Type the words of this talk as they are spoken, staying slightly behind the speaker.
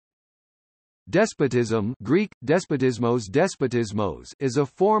Despotism, Greek, despotismos, is a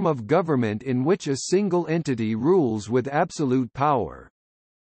form of government in which a single entity rules with absolute power.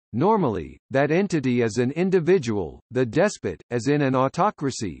 Normally, that entity is an individual, the despot, as in an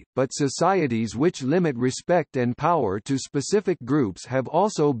autocracy, but societies which limit respect and power to specific groups have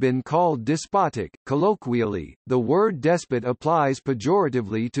also been called despotic. Colloquially, the word despot applies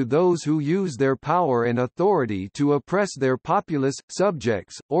pejoratively to those who use their power and authority to oppress their populace,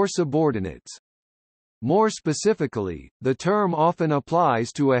 subjects, or subordinates. More specifically, the term often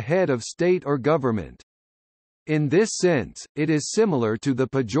applies to a head of state or government. In this sense, it is similar to the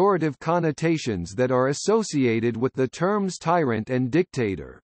pejorative connotations that are associated with the terms tyrant and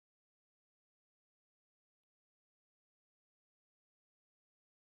dictator.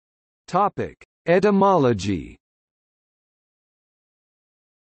 Topic: Etymology.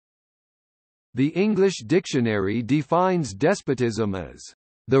 The English Dictionary defines despotism as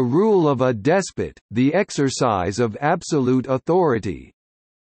the rule of a despot, the exercise of absolute authority.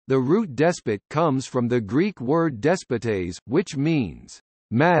 The root despot comes from the Greek word despotes, which means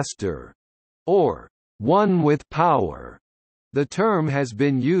master or one with power. The term has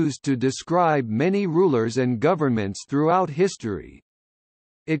been used to describe many rulers and governments throughout history.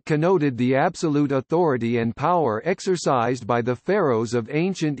 It connoted the absolute authority and power exercised by the pharaohs of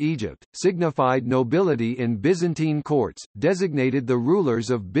ancient Egypt, signified nobility in Byzantine courts, designated the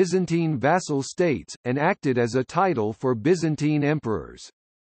rulers of Byzantine vassal states, and acted as a title for Byzantine emperors.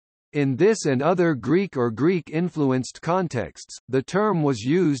 In this and other Greek or Greek-influenced contexts, the term was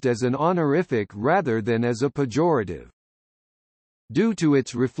used as an honorific rather than as a pejorative. Due to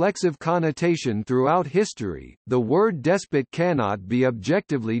its reflexive connotation throughout history, the word despot cannot be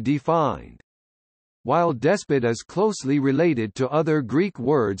objectively defined. While despot is closely related to other Greek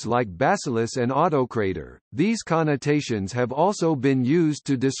words like basileus and autocrator, these connotations have also been used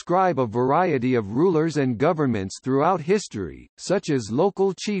to describe a variety of rulers and governments throughout history, such as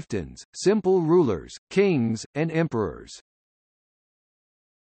local chieftains, simple rulers, kings, and emperors.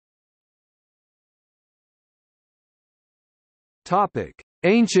 Topic: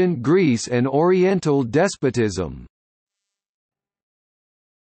 Ancient Greece and Oriental despotism.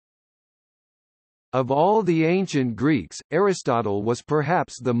 Of all the ancient Greeks, Aristotle was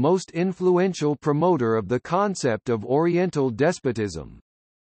perhaps the most influential promoter of the concept of Oriental despotism.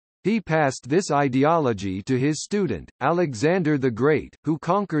 He passed this ideology to his student, Alexander the Great, who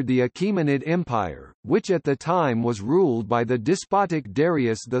conquered the Achaemenid Empire, which at the time was ruled by the despotic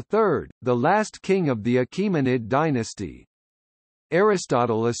Darius III, the last king of the Achaemenid dynasty.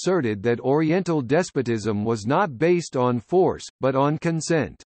 Aristotle asserted that Oriental despotism was not based on force, but on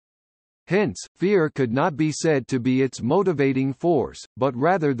consent. Hence, fear could not be said to be its motivating force, but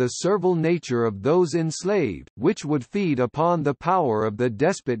rather the servile nature of those enslaved, which would feed upon the power of the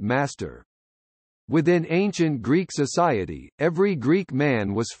despot master. Within ancient Greek society, every Greek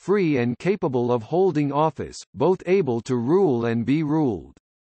man was free and capable of holding office, both able to rule and be ruled.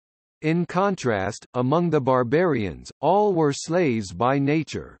 In contrast, among the barbarians, all were slaves by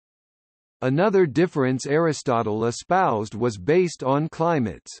nature. Another difference Aristotle espoused was based on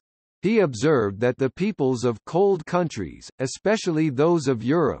climates. He observed that the peoples of cold countries, especially those of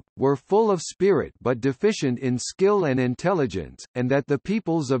Europe, were full of spirit but deficient in skill and intelligence, and that the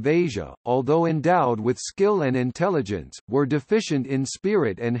peoples of Asia, although endowed with skill and intelligence, were deficient in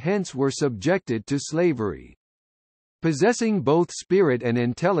spirit and hence were subjected to slavery. Possessing both spirit and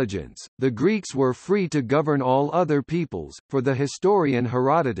intelligence, the Greeks were free to govern all other peoples. For the historian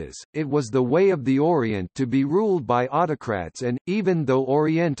Herodotus, it was the way of the Orient to be ruled by autocrats and, even though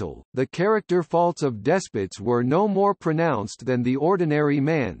Oriental, the character faults of despots were no more pronounced than the ordinary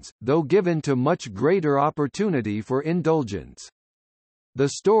man's, though given to much greater opportunity for indulgence. The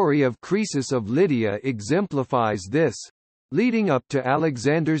story of Croesus of Lydia exemplifies this. Leading up to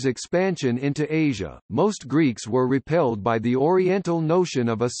Alexander's expansion into Asia, most Greeks were repelled by the Oriental notion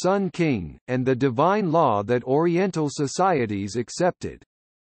of a sun king, and the divine law that Oriental societies accepted.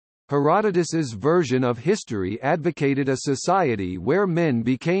 Herodotus's version of history advocated a society where men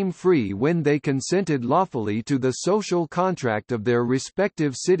became free when they consented lawfully to the social contract of their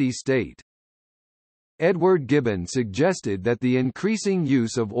respective city-state. Edward Gibbon suggested that the increasing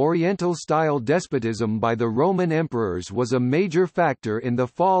use of Oriental-style despotism by the Roman emperors was a major factor in the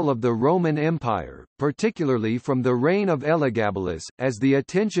fall of the Roman Empire, particularly from the reign of Elagabalus. As the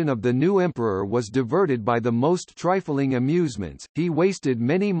attention of the new emperor was diverted by the most trifling amusements, he wasted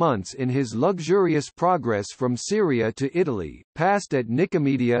many months in his luxurious progress from Syria to Italy, passed at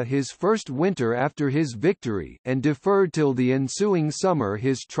Nicomedia his first winter after his victory, and deferred till the ensuing summer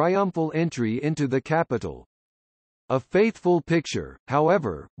his triumphal entry into the capital. A faithful picture,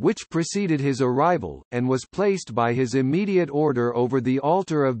 however, which preceded his arrival, and was placed by his immediate order over the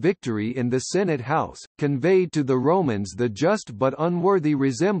altar of victory in the Senate House, conveyed to the Romans the just but unworthy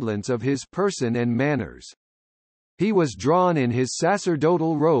resemblance of his person and manners. He was drawn in his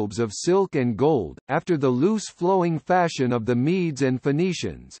sacerdotal robes of silk and gold, after the loose flowing fashion of the Medes and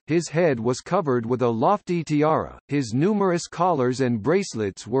Phoenicians. His head was covered with a lofty tiara, his numerous collars and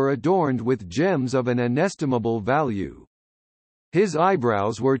bracelets were adorned with gems of an inestimable value. His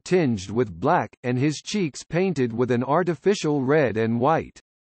eyebrows were tinged with black, and his cheeks painted with an artificial red and white.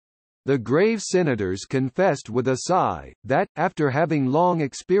 The grave senators confessed with a sigh, that, after having long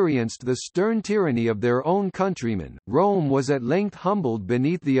experienced the stern tyranny of their own countrymen, Rome was at length humbled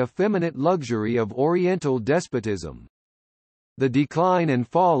beneath the effeminate luxury of oriental despotism. The Decline and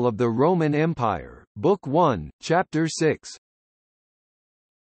Fall of the Roman Empire, Book 1, Chapter 6.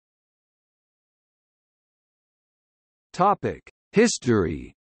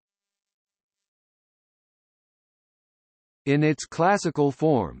 History. In its classical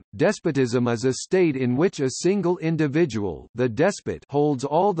form, despotism is a state in which a single individual, the despot, holds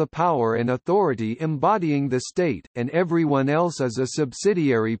all the power and authority embodying the state, and everyone else is a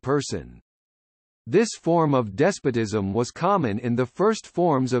subsidiary person. This form of despotism was common in the first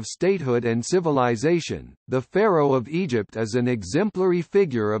forms of statehood and civilization. The Pharaoh of Egypt is an exemplary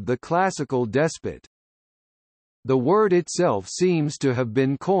figure of the classical despot. The word itself seems to have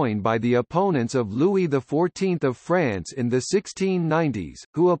been coined by the opponents of Louis XIV of France in the 1690s,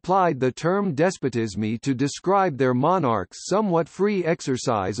 who applied the term despotisme to describe their monarch's somewhat free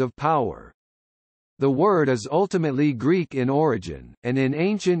exercise of power. The word is ultimately Greek in origin, and in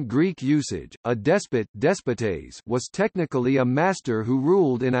ancient Greek usage, a despot despotes was technically a master who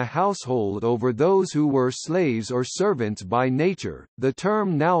ruled in a household over those who were slaves or servants by nature. The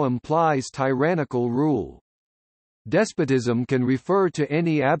term now implies tyrannical rule. Despotism can refer to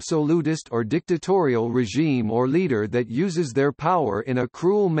any absolutist or dictatorial regime or leader that uses their power in a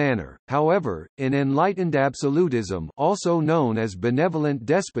cruel manner. However, in enlightened absolutism, also known as benevolent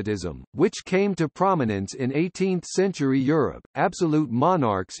despotism, which came to prominence in 18th-century Europe, absolute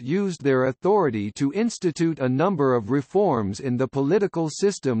monarchs used their authority to institute a number of reforms in the political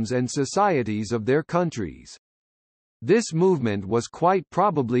systems and societies of their countries. This movement was quite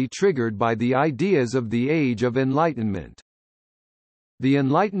probably triggered by the ideas of the Age of Enlightenment. The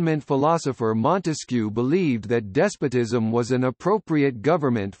Enlightenment philosopher Montesquieu believed that despotism was an appropriate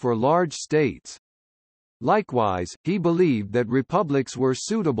government for large states. Likewise, he believed that republics were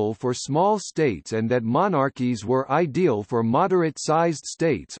suitable for small states and that monarchies were ideal for moderate-sized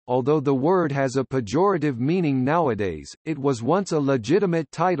states. Although the word has a pejorative meaning nowadays, it was once a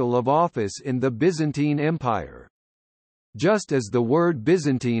legitimate title of office in the Byzantine Empire. Just as the word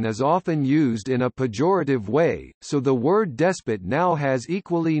Byzantine is often used in a pejorative way, so the word despot now has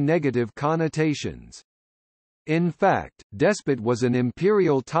equally negative connotations. In fact, despot was an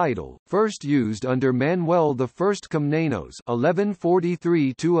imperial title, first used under Manuel I Komnenos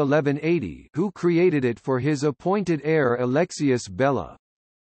 (1143–1180), who created it for his appointed heir Alexius Bela.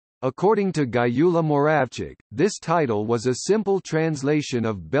 According to Gyula Moravchik, this title was a simple translation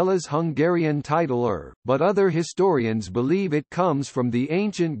of Bela's Hungarian title but other historians believe it comes from the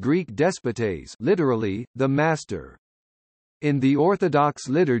ancient Greek despotes, literally, the master. In the Orthodox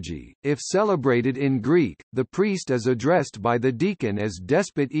liturgy, if celebrated in Greek, the priest is addressed by the deacon as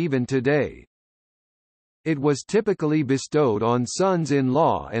despot even today. It was typically bestowed on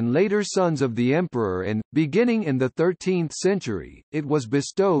sons-in-law and later sons of the emperor and, beginning in the 13th century, it was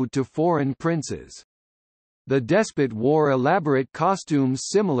bestowed to foreign princes. The despot wore elaborate costumes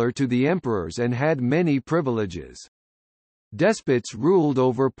similar to the emperor's and had many privileges. Despots ruled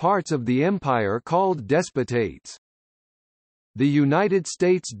over parts of the empire called despotates. The United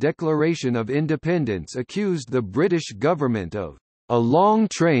States Declaration of Independence accused the British government of a long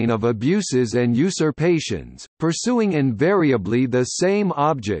train of abuses and usurpations, pursuing invariably the same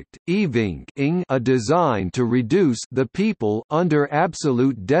object, evincing a design to reduce the people under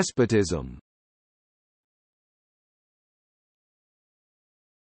absolute despotism.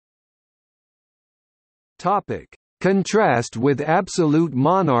 Topic: Contrast with absolute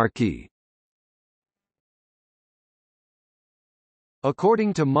monarchy.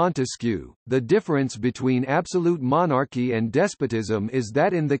 According to Montesquieu, the difference between absolute monarchy and despotism is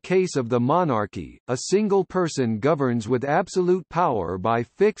that in the case of the monarchy, a single person governs with absolute power by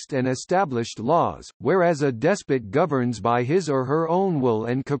fixed and established laws, whereas a despot governs by his or her own will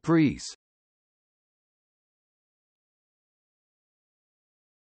and caprice.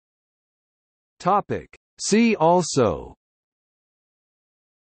 Topic: See also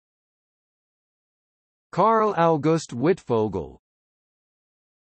Karl August Wittfogel,